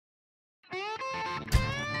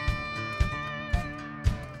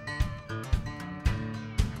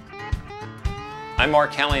I'm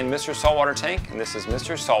Mark Callie in Mr. Saltwater Tank, and this is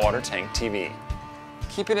Mr. Saltwater Tank TV.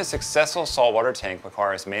 Keeping a successful saltwater tank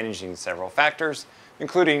requires managing several factors,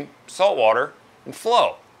 including saltwater and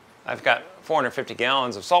flow. I've got 450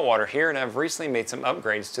 gallons of saltwater here, and I've recently made some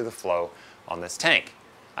upgrades to the flow on this tank.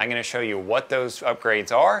 I'm going to show you what those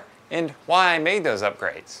upgrades are and why I made those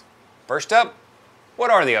upgrades. First up,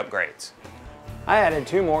 what are the upgrades? I added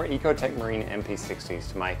 2 more Ecotech Marine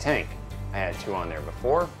MP60s to my tank. I had 2 on there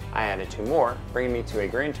before. I added 2 more, bringing me to a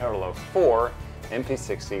grand total of 4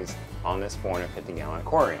 MP60s on this 450 gallon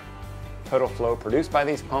aquarium. Total flow produced by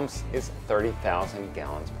these pumps is 30,000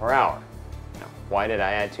 gallons per hour. Now, why did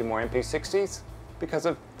I add 2 more MP60s? Because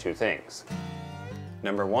of 2 things.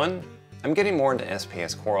 Number 1, I'm getting more into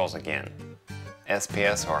SPS corals again.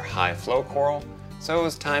 SPS are high flow coral, so it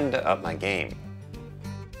was time to up my game.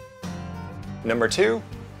 Number 2,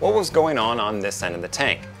 what was going on this end of the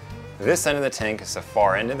tank? This end of the tank is the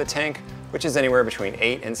far end of the tank, which is anywhere between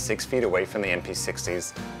 8 and 6 feet away from the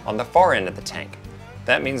MP60s on the far end of the tank.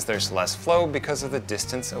 That means there's less flow because of the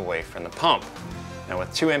distance away from the pump. Now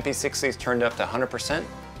with 2 MP60s turned up to 100%,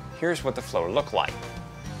 here's what the flow looked like.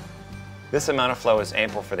 This amount of flow is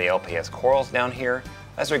ample for the LPS corals down here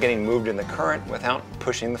as they're getting moved in the current without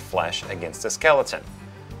pushing the flesh against the skeleton.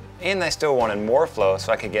 And I still wanted more flow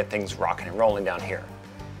so I could get things rocking and rolling down here.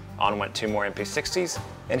 On went 2 more MP60s,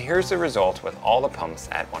 and here's the result with all the pumps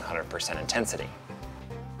at 100% intensity.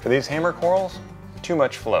 For these hammer corals, too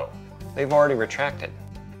much flow. They've already retracted.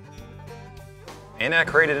 And I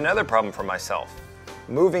created another problem for myself.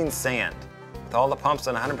 Moving sand. With all the pumps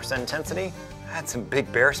at 100% intensity, I had some big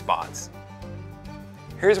bare spots.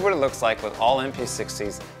 Here's what it looks like with all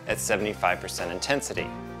MP60s at 75% intensity.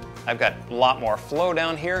 I've got a lot more flow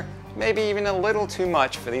down here, maybe even a little too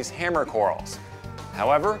much for these hammer corals.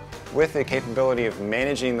 However, with the capability of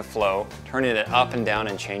managing the flow, turning it up and down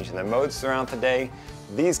and changing the modes throughout the day,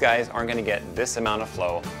 these guys aren't going to get this amount of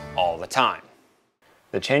flow all the time.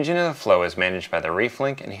 The changing of the flow is managed by the Reef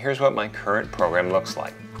Link, and here's what my current program looks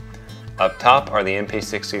like. Up top are the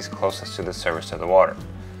MP60s closest to the surface of the water.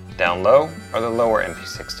 Down low are the lower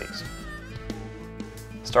MP60s.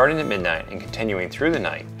 Starting at midnight and continuing through the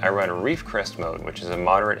night, I run a Reef Crest mode, which is a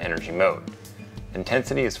moderate energy mode.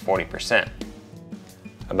 Intensity is 40%.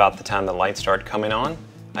 About the time the lights start coming on,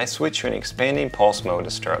 I switch to an expanding pulse mode to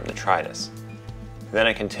stir up detritus. Then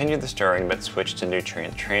I continue the stirring but switch to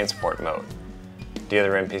nutrient transport mode. The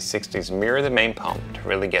other MP60s mirror the main pump to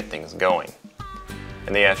really get things going.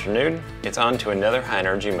 In the afternoon, it's on to another high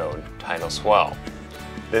energy mode, tidal swell.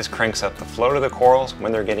 This cranks up the flow to the corals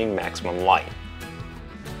when they're getting maximum light.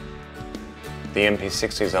 The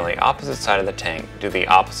MP60s on the opposite side of the tank do the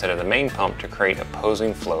opposite of the main pump to create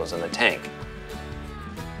opposing flows in the tank.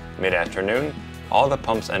 Mid-afternoon, all the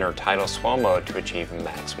pumps enter tidal swell mode to achieve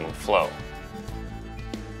maximum flow.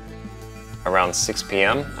 Around 6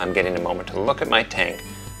 p.m., I'm getting a moment to look at my tank,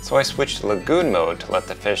 so I switch to lagoon mode to let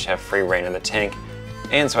the fish have free reign in the tank,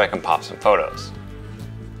 and so I can pop some photos.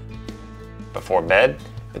 Before bed,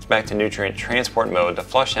 it's back to nutrient transport mode to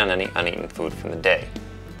flush down any uneaten food from the day.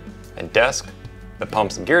 At dusk, the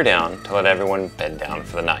pumps gear down to let everyone bed down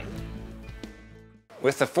for the night.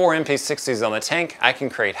 With the 4 MP60s on the tank, I can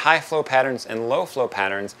create high flow patterns and low flow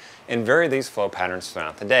patterns and vary these flow patterns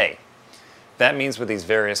throughout the day. That means with these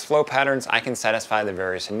various flow patterns, I can satisfy the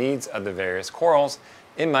various needs of the various corals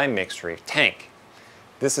in my mixed reef tank.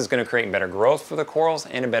 This is going to create better growth for the corals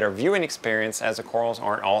and a better viewing experience as the corals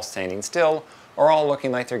aren't all standing still or all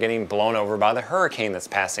looking like they're getting blown over by the hurricane that's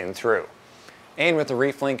passing through. And with the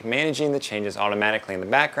Reef Link managing the changes automatically in the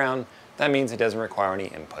background, that means it doesn't require any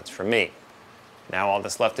inputs from me. Now all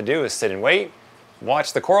that's left to do is sit and wait,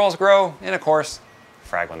 watch the corals grow, and of course,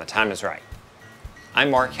 frag when the time is right.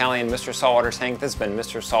 I'm Mark Callie in Mr. Saltwater Tank. This has been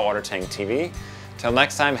Mr. Saltwater Tank TV. Till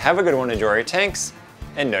next time, have a good one, enjoy your tanks,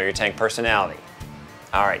 and know your tank personality.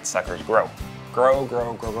 All right, suckers, grow. Grow,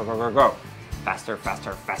 grow, grow, grow, grow, grow, grow. Faster,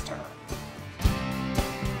 faster, faster.